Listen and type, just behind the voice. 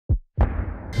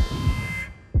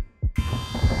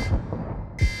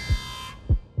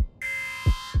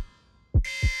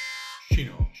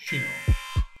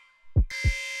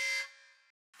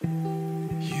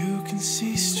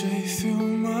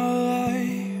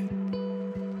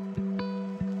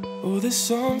there's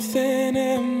something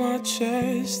in my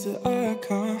chest that I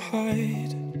can't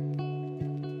hide.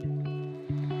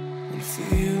 When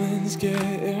feelings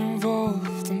get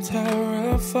involved, I'm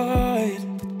terrified.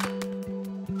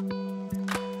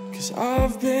 'Cause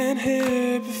I've been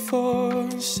here before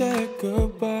and said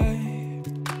goodbye.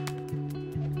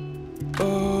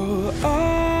 Oh,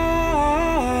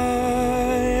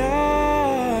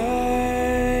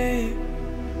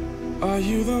 are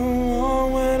you the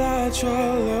one when I try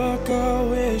to look, I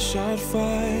wish I'd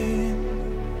find?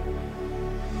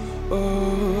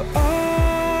 Oh,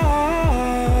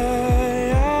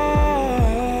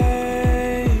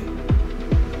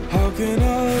 how can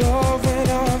I love when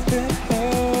I've been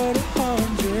hurt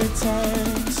 100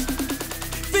 times?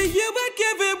 For you, I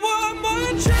give it one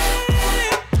more try.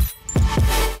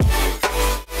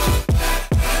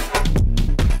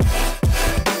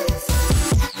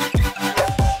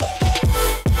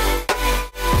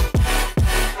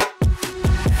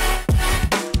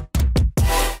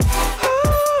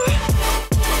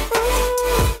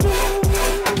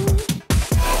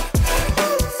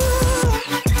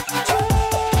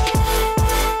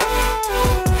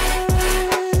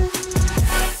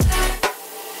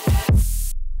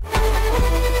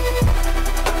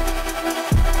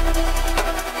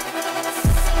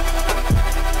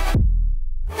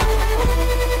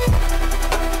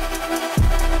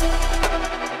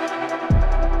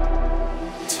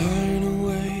 Turn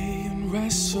away and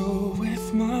wrestle with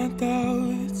my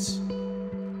doubts.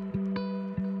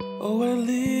 Oh, I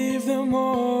leave them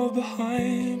all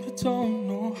behind, but don't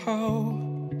know how.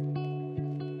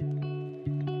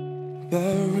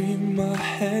 Bury my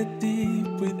head deep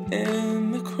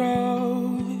within the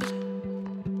crowd,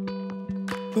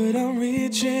 but I'm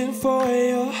reaching for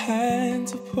your hand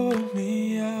to pull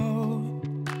me out.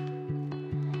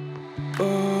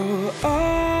 Oh,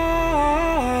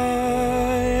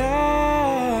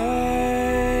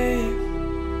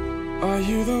 are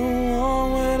you the one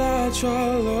when I try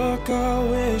to look, I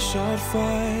wish I'd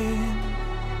find?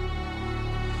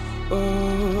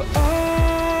 Oh,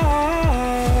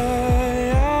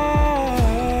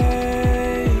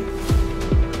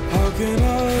 how can I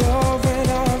love when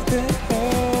I've been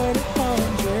hurt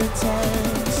 100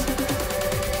 times?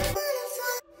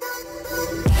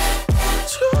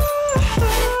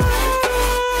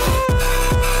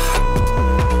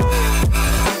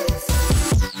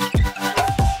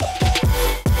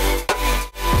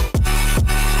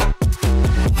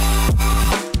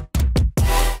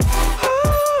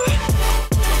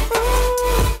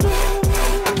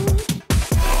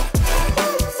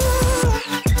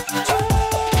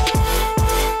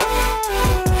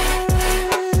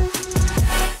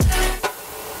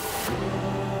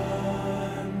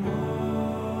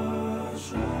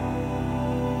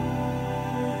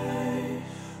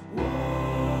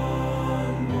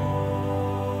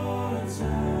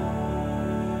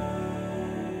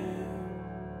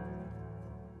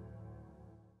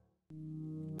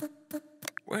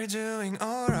 We're doing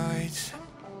alright.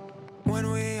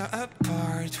 When we are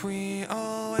apart, we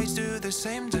always do the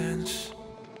same dance.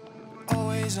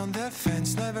 Always on the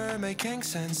fence, never making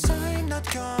sense. I'm not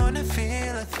gonna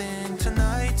feel a thing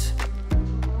tonight.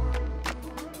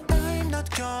 I'm not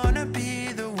gonna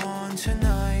be the one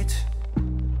tonight.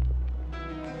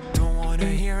 Don't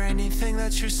wanna hear anything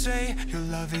that you say. Your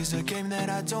love is a game that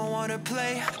I don't wanna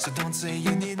play. So don't say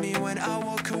you need me when I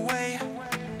walk away.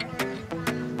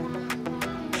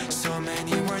 So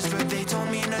many words, but they don't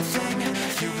mean a thing.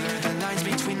 You blur the lines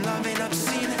between love and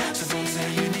obscene. So don't say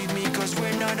you need me, 'cause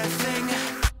we're not a thing.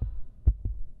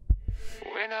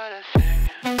 We're not a thing.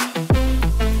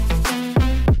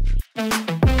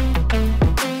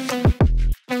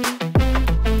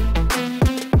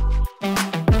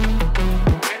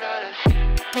 We're not a thing.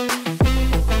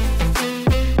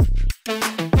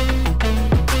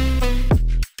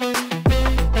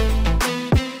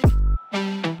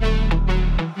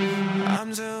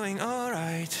 I'm doing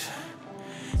alright.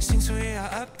 Since we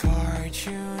are apart,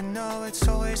 you know it's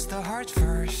always the heart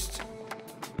first.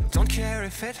 Don't care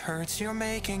if it hurts, you're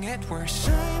making it worse.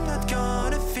 I'm not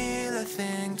gonna feel a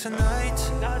thing tonight.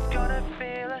 Not gonna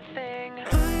feel a thing.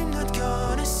 I'm not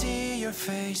gonna see your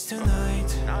face tonight.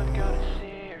 Not gonna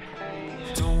see your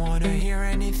face. Don't wanna hear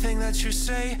anything that you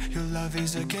say. Your love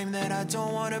is a game that I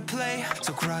don't wanna play.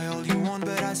 So cry all you want,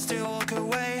 but I still walk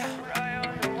away.